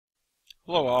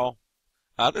Hello all.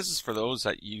 This is for those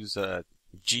that use a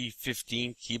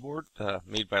G15 keyboard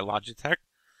made by Logitech,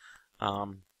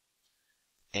 um,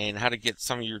 and how to get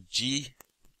some of your G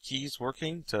keys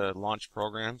working to launch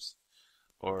programs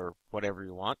or whatever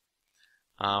you want.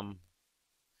 I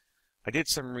did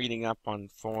some reading up on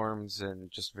forums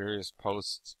and just various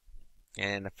posts,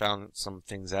 and I found some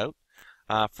things out.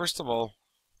 First of all,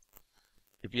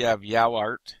 if you have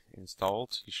YowArt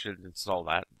installed, you should install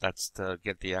that. That's to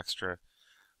get the extra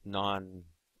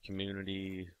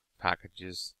non-community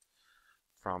packages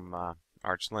from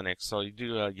Arch Linux. So you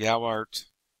do a YowArt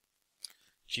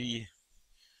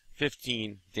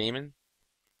G15 daemon,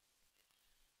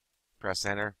 press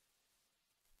enter,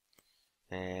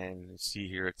 and you see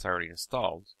here it's already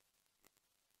installed.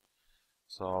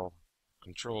 So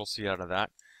Control C out of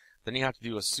that. Then you have to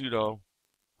do a sudo.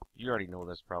 You already know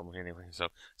this problem anyway. So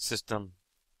system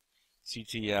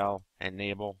ctl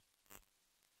enable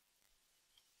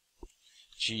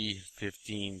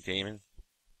G15 daemon,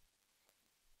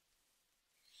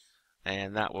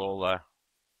 and that will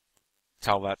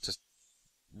tell that to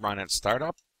run at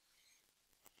startup.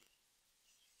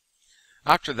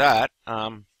 After that,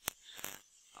 I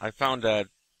found a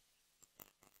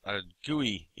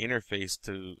GUI interface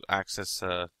to access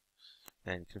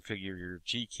and configure your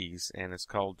G keys, and it's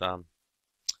called,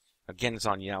 again, it's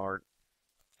on YowArt,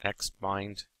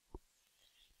 xbindkeys,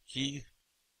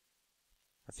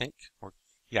 I think, or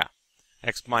yeah,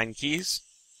 xbindkeys,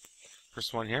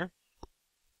 first one here.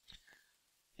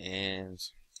 And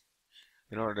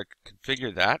in order to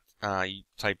configure that, you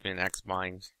type in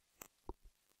xbindkeys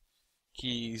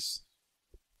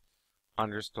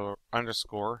underscore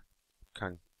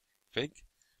config,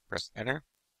 press enter,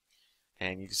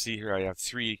 and you can see here I have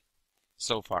 3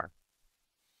 so far.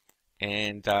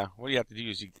 And what you have to do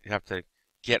is you have to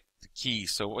get the key.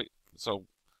 So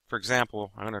for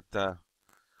example, I'm going to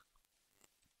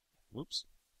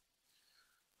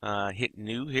hit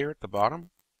new here at the bottom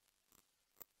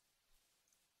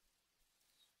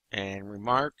and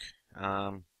remark.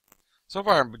 So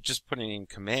far I'm just putting in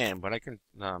command, but I can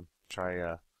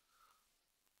try.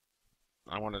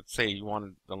 I want to say you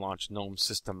wanted to launch GNOME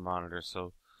System Monitor,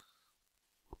 so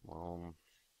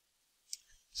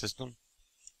system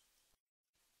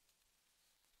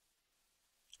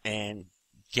and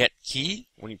get key.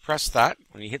 When you press that,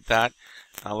 when you hit that,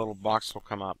 a little box will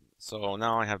come up. So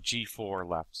now I have G4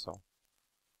 left. So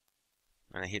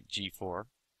and I hit G4,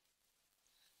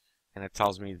 and it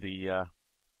tells me the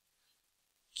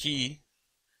key,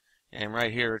 and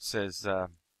right here it says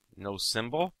no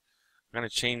symbol. I'm going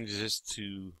to change this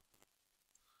to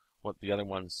what the other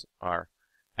ones are,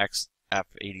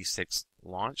 XF86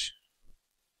 launch.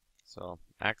 So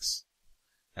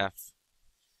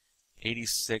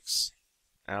XF86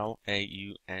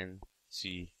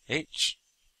 LAUNCH,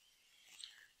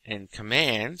 and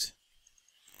command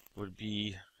would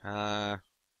be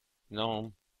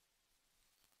GNOME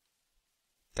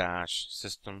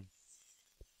system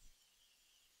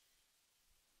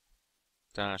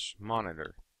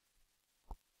monitor.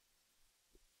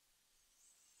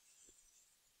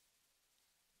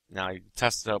 Now you can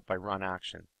test it out by run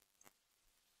action,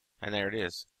 and there it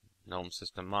is, GNOME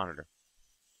system monitor.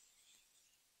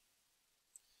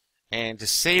 And to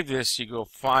save this, you go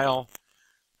File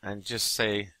and just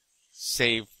say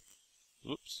Save.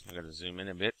 Oops, I got to zoom in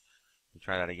a bit.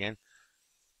 Try that again.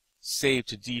 Save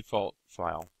to default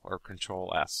file, or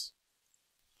Control S.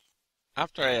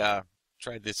 After I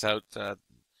tried this out,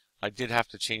 I did have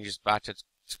to change this back to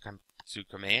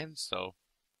command. So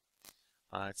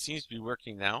it seems to be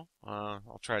working now.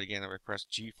 I'll try it again. I press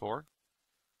G4.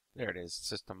 There it is,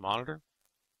 system monitor.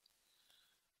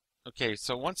 Okay,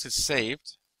 so once it's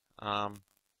saved,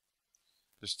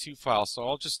 there's 2 files, so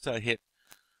I'll just hit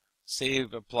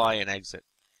save, apply, and exit.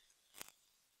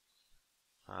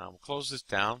 We'll close this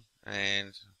down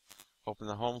and open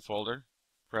the home folder.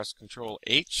 Press Control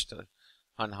H to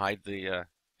unhide the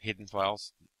hidden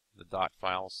files, the dot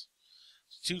files.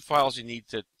 So 2 files you need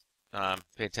to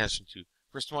pay attention to.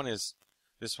 First one is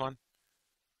this one,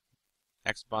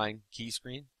 xbind key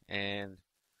screen, and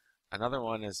another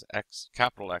one is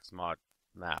capital X mod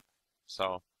map.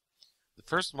 So the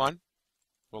first one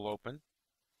will open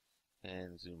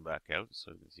and zoom back out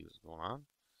so you can see what's going on.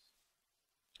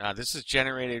 This is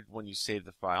generated when you save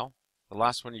the file. The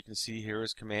last one you can see here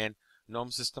is command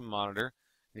GNOME system monitor.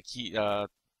 The key, the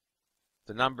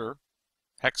number,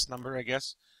 hex number, I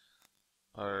guess,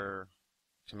 or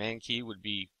command key would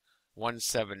be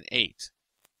 178.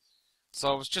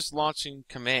 So I was just launching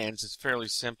commands. It's fairly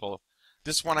simple.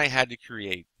 This one I had to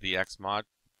create, the Xmod.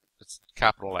 It's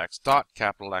capital X, dot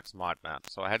capital X mod map.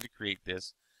 So I had to create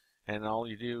this, and all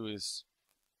you do is,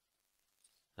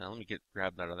 let me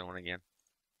grab that other one again.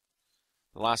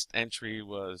 The last entry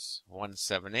was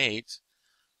 178,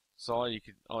 so all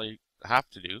you have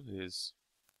to do is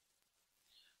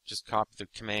just copy the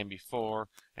command before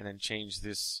and then change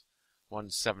this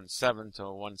 177 to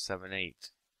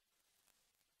 178,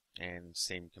 and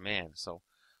same command. So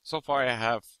far I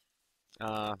have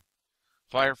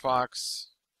Firefox,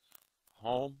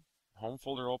 home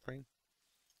folder opening,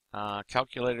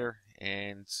 calculator,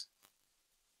 and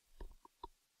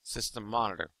system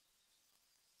monitor.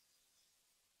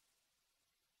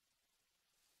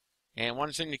 And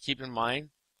one thing to keep in mind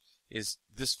is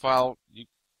this file, you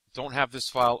don't have this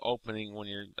file opening when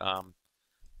you're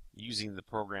using the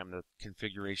program, the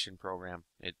configuration program.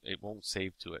 It won't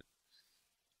save to it.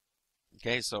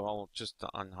 Okay, so I'll just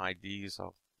unhide these.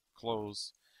 I'll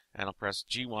close and I'll press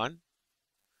G1.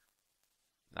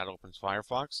 That opens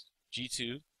Firefox.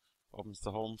 G2 opens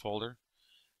the home folder.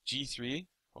 G3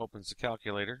 opens the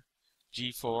calculator.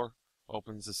 G4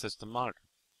 opens the system monitor.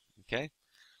 Okay,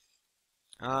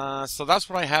 so that's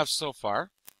what I have so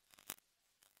far.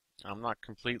 I'm not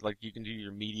complete. Like, you can do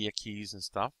your media keys and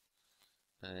stuff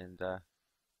and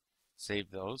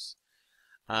save those.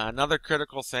 Another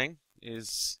critical thing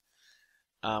is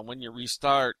when you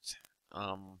restart,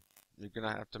 you're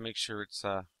gonna have to make sure it's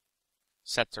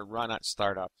set to run at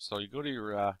startup. So you go to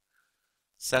your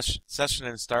session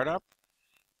and startup,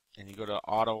 and you go to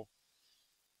auto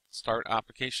start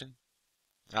application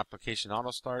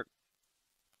auto start,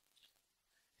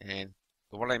 and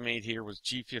what I made here was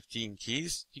G15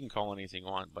 keys. You can call anything you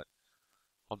want, but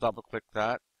I'll double click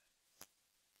that.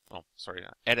 Oh, sorry,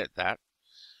 edit that,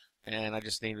 and I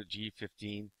just named it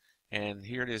G15, and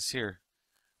here it is here.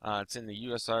 It's in the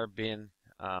USR bin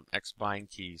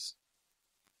xbindkeys.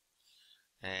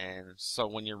 And so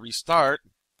when you restart,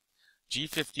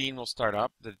 G15 will start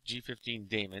up, the G15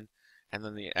 daemon, and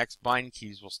then the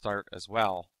xbindkeys will start as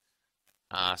well.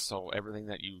 So everything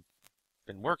that you've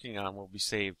been working on will be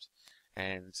saved,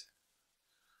 and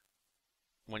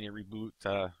when you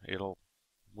reboot, it'll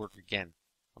work again.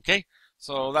 Okay,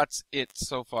 so that's it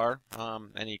so far.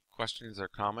 Any questions or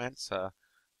comments,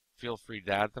 feel free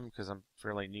to add them, because I'm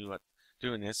fairly new at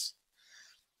doing this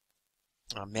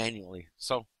manually.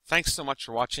 So thanks so much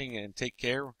for watching, and take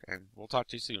care, and we'll talk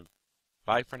to you soon.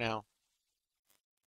 Bye for now.